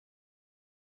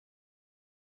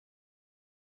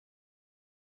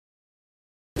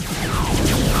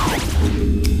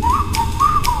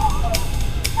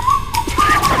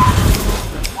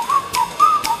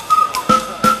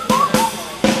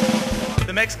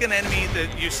Mexican enemy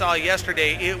that you saw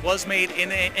yesterday, it was made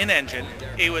in engine.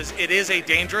 It is a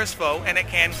dangerous foe, and it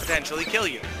can potentially kill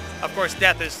you. Of course,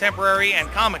 death is temporary and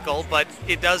comical, but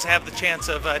it does have the chance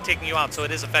of taking you out, so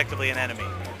it is effectively an enemy.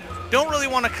 Don't really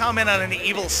want to comment on any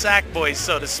evil sack boys,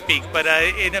 so to speak, but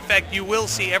in effect, you will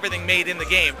see everything made in the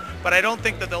game, but I don't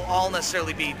think that they'll all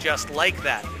necessarily be just like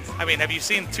that. I mean, have you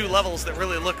seen two levels that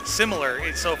really look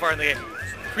similar so far in the game?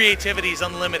 Creativity is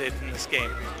unlimited in this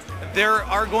game. There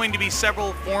are going to be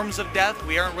several forms of death.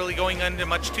 We aren't really going into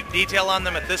much detail on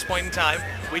them at this point in time.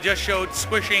 We just showed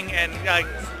squishing and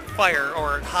fire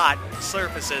or hot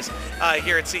surfaces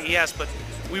here at CES, but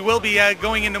we will be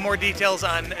going into more details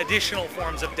on additional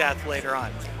forms of death later on.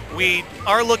 We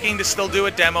are looking to still do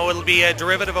a demo. It'll be a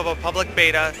derivative of a public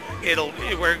beta.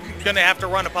 We're going to have to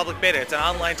run a public beta. It's an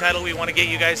online title. We want to get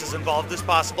you guys as involved as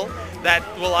possible. That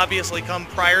will obviously come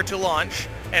prior to launch,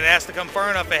 and it has to come far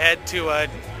enough ahead to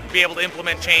be able to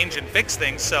implement change and fix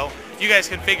things, so you guys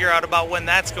can figure out about when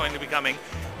that's going to be coming.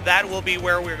 That will be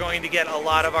where we're going to get a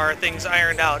lot of our things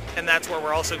ironed out, and that's where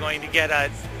we're also going to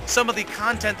get some of the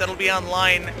content that'll be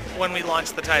online when we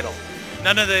launch the title.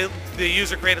 None of the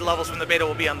user-created levels from the beta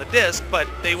will be on the disc, but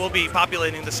they will be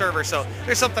populating the server, so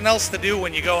there's something else to do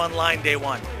when you go online day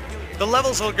one. The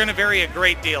levels are going to vary a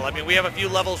great deal. I mean, we have a few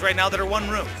levels right now that are one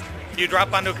room. You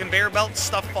drop onto a conveyor belt,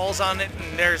 stuff falls on it,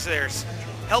 and there's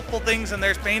helpful things and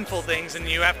there's painful things, and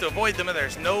you have to avoid them, and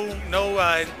there's no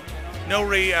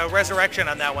resurrection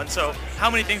on that one. So how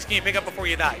many things can you pick up before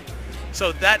you die?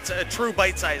 So that's a true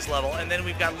bite-sized level, and then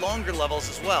we've got longer levels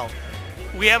as well.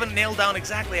 We haven't nailed down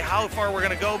exactly how far we're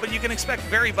going to go, but you can expect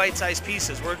very bite-sized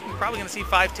pieces. We're probably going to see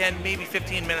 5, 10, maybe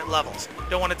 15-minute levels.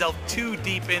 Don't want to delve too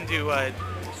deep into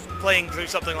playing through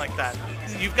something like that.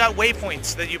 You've got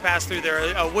waypoints that you pass through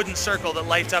there, a wooden circle that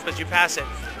lights up as you pass it.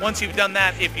 Once you've done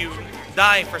that, if you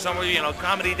die for some,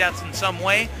 comedy deaths in some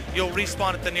way, you'll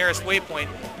respawn at the nearest waypoint,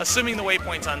 assuming the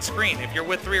waypoint's on screen. If you're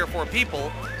with 3 or 4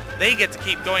 people, they get to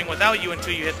keep going without you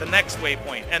until you hit the next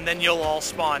waypoint, and then you'll all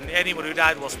spawn. Anyone who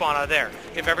died will spawn out of there.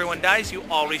 If everyone dies, you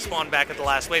all respawn back at the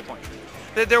last waypoint.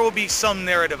 There will be some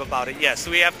narrative about it, yes.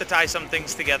 We have to tie some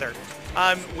things together.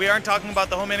 We aren't talking about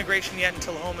the home integration yet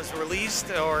until home is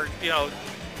released, or,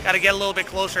 got to get a little bit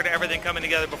closer to everything coming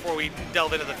together before we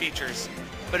delve into the features.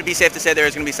 But it'd be safe to say there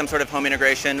is going to be some sort of home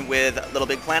integration with Little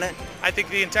Big Planet? I think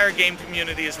the entire game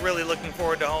community is really looking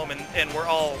forward to home, and we're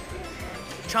all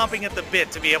chomping at the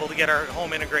bit to be able to get our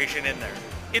home integration in there.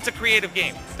 It's a creative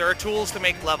game. There are tools to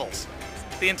make levels.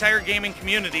 The entire gaming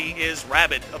community is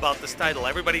rabid about this title.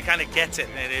 Everybody kind of gets it,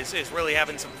 and is really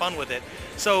having some fun with it.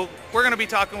 So we're going to be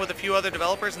talking with a few other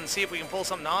developers and see if we can pull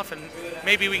something off, and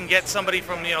maybe we can get somebody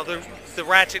from the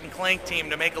Ratchet and Clank team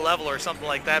to make a level or something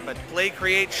like that. But Play,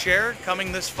 Create, Share,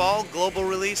 coming this fall, global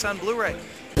release on Blu-ray.